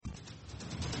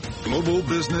Global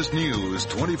business news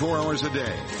 24 hours a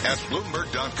day at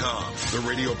Bloomberg.com, the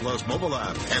Radio Plus mobile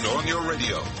app, and on your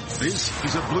radio. This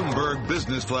is a Bloomberg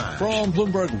Business Flash. From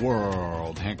Bloomberg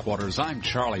World headquarters, I'm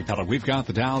Charlie Pellet. We've got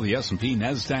the Dow, the S&P,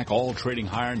 NASDAQ all trading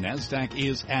higher. NASDAQ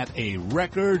is at a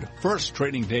record first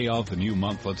trading day of the new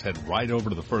month. Let's head right over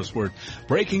to the first word.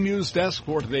 Breaking news desk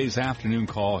for today's afternoon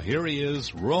call. Here he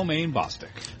is, Romaine Bostick.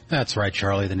 That's right,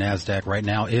 Charlie. The NASDAQ right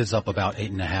now is up about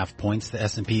 8.5 points. The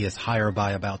S&P is higher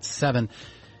by about 7.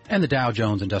 And the Dow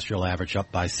Jones Industrial Average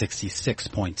up by 66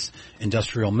 points.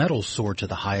 Industrial metals soared to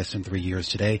the highest in 3 years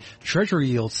today. Treasury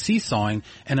yields seesawing,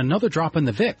 and another drop in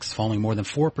the VIX, falling more than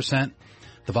 4%.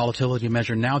 The volatility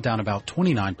measure now down about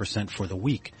 29% for the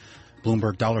week.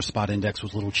 Bloomberg Dollar Spot Index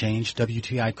was little changed.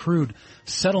 WTI crude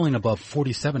settling above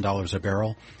 $47 a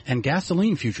barrel, and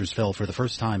gasoline futures fell for the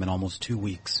first time in almost 2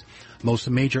 weeks. Most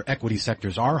major equity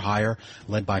sectors are higher,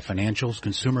 led by financials,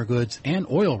 consumer goods, and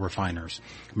oil refiners.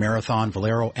 Marathon,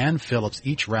 Valero, and Phillips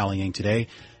each rallying today.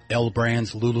 L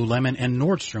Brands, Lululemon, and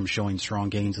Nordstrom showing strong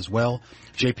gains as well.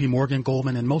 JP Morgan,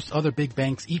 Goldman, and most other big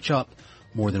banks each up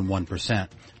more than 1%.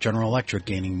 General Electric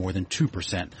gaining more than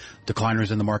 2%.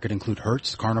 Decliners in the market include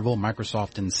Hertz, Carnival,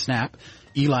 Microsoft, and Snap.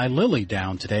 Eli Lilly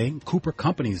down today. Cooper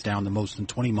Companies down the most in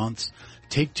 20 months.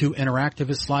 Take-Two Interactive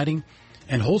is sliding.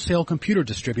 And wholesale computer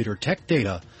distributor Tech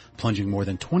Data plunging more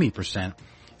than 20%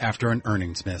 after an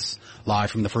earnings miss.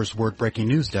 Live from the First Word Breaking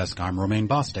News Desk, I'm Romaine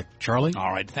Bostick. Charlie?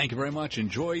 All right, thank you very much.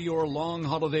 Enjoy your long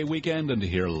holiday weekend, and to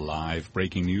hear live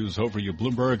breaking news over your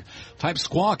Bloomberg, type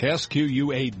Squawk,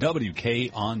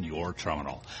 SQUAWK, on your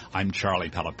terminal. I'm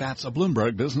Charlie Pellet. That's a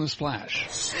Bloomberg Business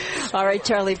Flash. All right,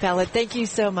 Charlie Pellet, thank you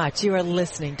so much. You are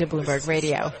listening to Bloomberg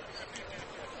Radio.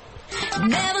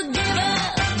 Never give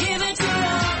up, give it your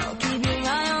all, keep your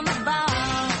eye on the ball.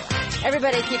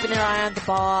 Everybody keeping their eye on the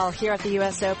ball here at the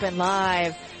U.S. Open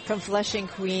live from Flushing,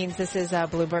 Queens. This is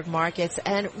Bloomberg Markets,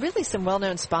 and really some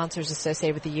well-known sponsors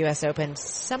associated with the U.S. Open.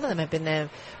 Some of them have been there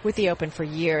with the Open for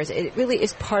years. It really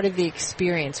is part of the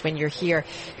experience when you're here.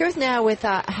 Here's now with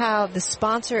how the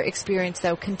sponsor experience,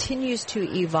 though, continues to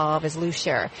evolve is Lou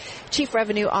Sherr, Chief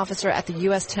Revenue Officer at the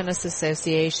U.S. Tennis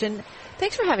Association.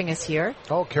 Thanks for having us here.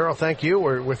 Oh, Carol, thank you.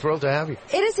 We're thrilled to have you.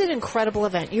 It is an incredible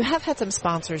event. You have had some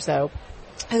sponsors, though,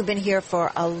 who've been here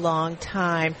for a long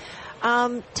time.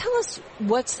 Tell us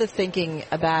what's the thinking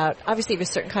about, obviously you have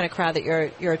a certain kind of crowd that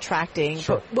you're attracting,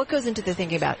 sure. But what goes into the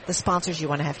thinking about the sponsors you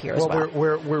want to have here as well?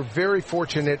 We're very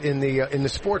fortunate in the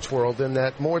sports world in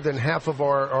that more than half of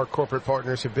our corporate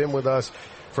partners have been with us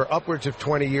for upwards of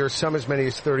 20 years, some as many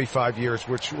as 35 years,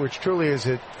 which truly is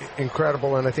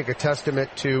incredible, and I think a testament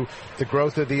to the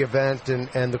growth of the event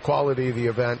and the quality of the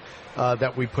event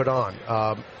that we put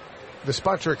on. The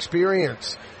sponsor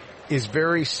experience is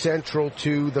very central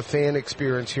to the fan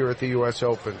experience here at the U.S.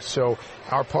 Open. So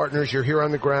our partners, you're here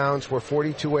on the grounds. We're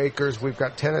 42 acres. We've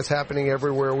got tennis happening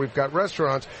everywhere. We've got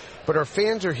restaurants. But our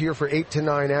fans are here for 8 to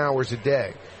 9 hours a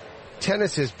day.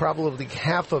 Tennis is probably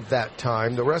half of that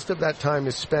time. The rest of that time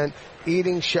is spent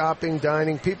eating, shopping,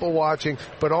 dining, people watching,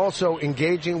 but also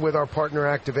engaging with our partner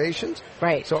activations.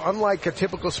 Right. So unlike a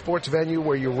typical sports venue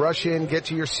where you rush in, get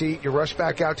to your seat, you rush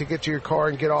back out to get to your car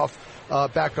and get off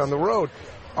back on the road,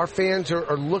 our fans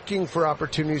are looking for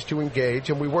opportunities to engage,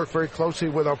 and we work very closely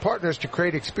with our partners to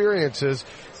create experiences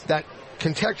that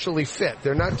contextually fit.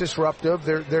 They're not disruptive.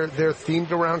 They're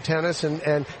themed around tennis,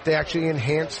 and they actually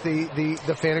enhance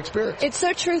the fan experience. It's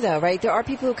so true, though, right? There are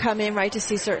people who come in, right, to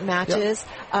see certain matches,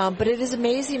 yep. But it is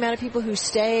amazing the amount of people who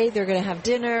stay. They're going to have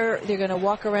dinner. They're going to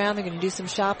walk around. They're going to do some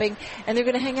shopping, and they're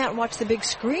going to hang out and watch the big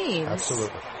screens.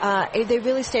 Absolutely. They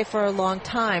really stay for a long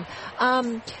time.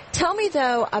 Tell me,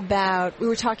 though, about, we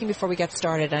were talking before we got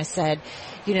started, and I said,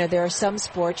 you know, there are some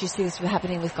sports, you see this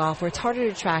happening with golf, where it's harder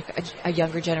to attract a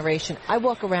younger generation. I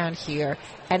walk around here,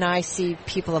 and I see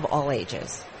people of all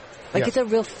ages. Like, It's a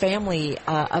real family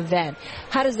event.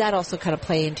 How does that also kind of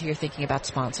play into your thinking about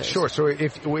sponsors? Sure. So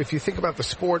if you think about the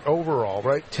sport overall,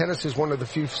 right, tennis is one of the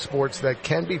few sports that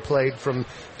can be played from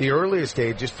the earliest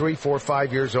ages, 3, 4,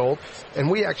 5 years old. And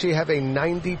we actually have a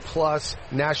 90-plus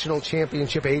national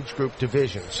championship age group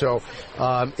division. So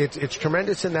it's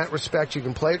tremendous in that respect. You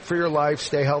can play it for your life,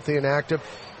 stay healthy and active.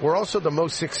 We're also the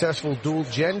most successful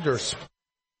dual-gender sport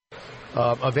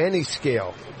of any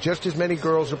scale. Just as many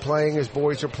girls are playing as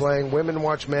boys are playing. Women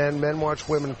watch men watch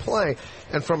women play.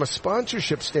 And from a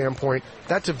sponsorship standpoint,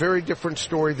 that's a very different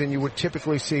story than you would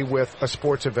typically see with a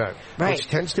sports event, right, which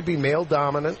tends to be male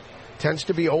dominant, tends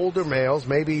to be older males,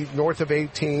 maybe north of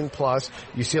 18 plus.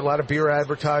 You see a lot of beer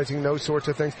advertising, those sorts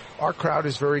of things. Our crowd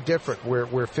is very different. We're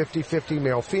 50-50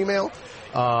 male-female.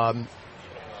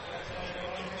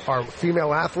 our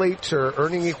female athletes are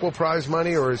earning equal prize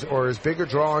money or as big a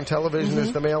draw on television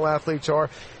as the male athletes are,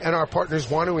 and our partners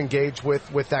want to engage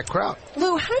with that crowd.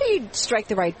 Lou, how do you strike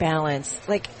the right balance?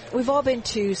 Like, we've all been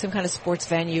to some kind of sports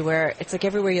venue where it's like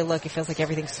everywhere you look, it feels like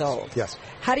everything's sold. Yes.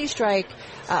 How do you strike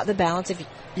the balance? If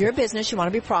you're a business, you want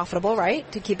to be profitable, right,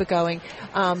 to keep it going,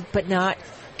 but not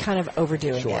kind of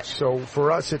overdoing it. So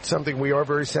for us, it's something we are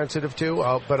very sensitive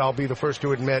to, but I'll be the first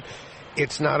to admit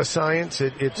it's not a science.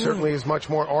 It certainly is much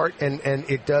more art, and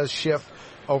it does shift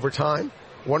over time.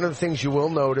 One of the things you will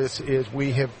notice is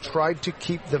we have tried to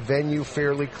keep the venue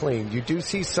fairly clean. You do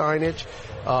see signage.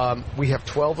 We have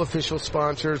 12 official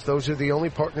sponsors. Those are the only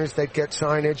partners that get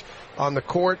signage on the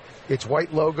court. It's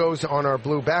white logos on our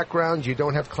blue background. You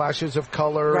don't have clashes of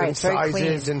color and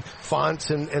sizes and fonts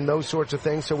and those sorts of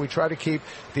things. So we try to keep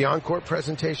the on-court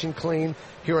presentation clean.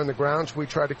 Here on the grounds, we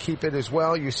try to keep it as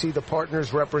well. You see the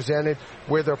partners represented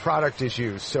where their product is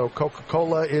used. So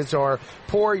Coca-Cola is our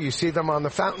pour. You see them on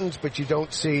the fountains, but you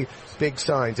don't see big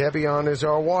signs. Evian is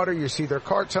our water. You see their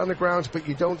carts on the grounds, but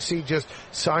you don't see just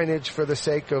signage for the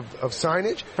sake of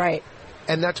signage. Right.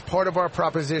 And that's part of our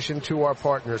proposition to our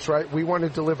partners, right? We want to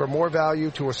deliver more value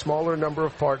to a smaller number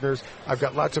of partners. I've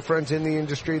got lots of friends in the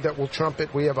industry that will trump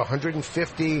it. We have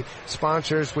 150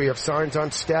 sponsors. We have signs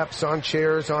on steps, on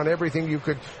chairs, on everything you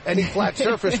could, any flat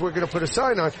surface we're going to put a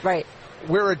sign on. Right.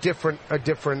 We're a different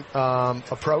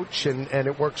approach, and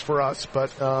it works for us,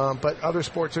 but other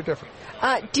sports are different.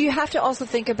 Do you have to also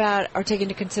think about or take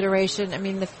into consideration, I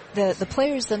mean, the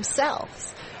players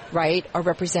themselves, right, are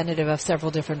representative of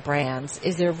several different brands.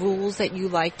 Is there rules that you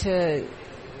like to,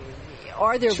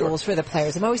 are there rules for the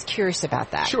players? I'm always curious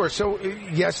about that. Sure. So,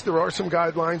 yes, there are some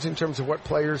guidelines in terms of what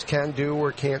players can do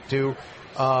or can't do.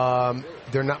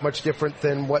 They're not much different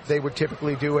than what they would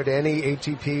typically do at any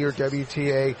ATP or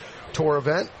WTA tour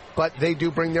event. But they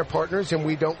do bring their partners, and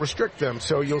we don't restrict them.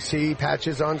 So you'll see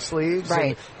patches on sleeves,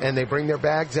 right, and they bring their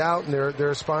bags out, and there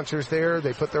are sponsors there.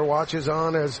 They put their watches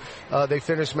on as they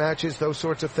finish matches, those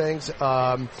sorts of things.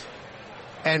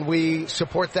 And we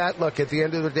support that. Look, at the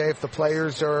end of the day, if the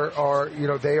players are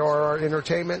they are our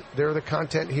entertainment, they're the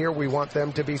content here. We want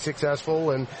them to be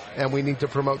successful, and we need to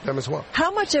promote them as well.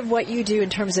 How much of what you do in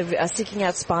terms of seeking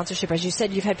out sponsorship, as you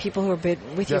said, you've had people who have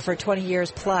been with you for 20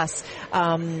 years plus,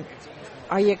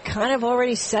 are you kind of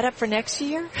already set up for next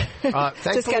year?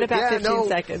 Just got about 15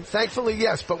 seconds. Thankfully,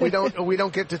 yes, but we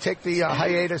don't get to take the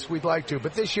hiatus we'd like to.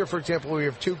 But this year, for example, we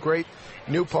have two great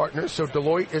new partners. So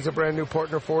Deloitte is a brand new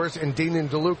partner for us, and Dean and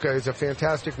DeLuca is a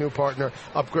fantastic new partner,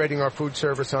 upgrading our food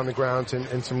service on the grounds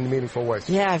in some meaningful ways.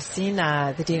 Yeah, I've seen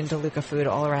the Dean and DeLuca food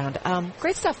all around.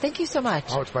 Great stuff. Thank you so much.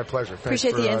 Oh, it's my pleasure. Thanks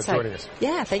Appreciate for the insight. joining us.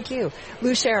 Yeah, thank you.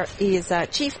 Lou Sherr is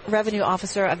Chief Revenue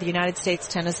Officer of the United States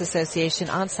Tennis Association,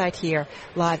 on site here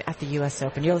live at the U.S.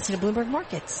 Open. You're listening to Bloomberg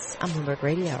Markets on Bloomberg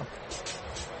Radio.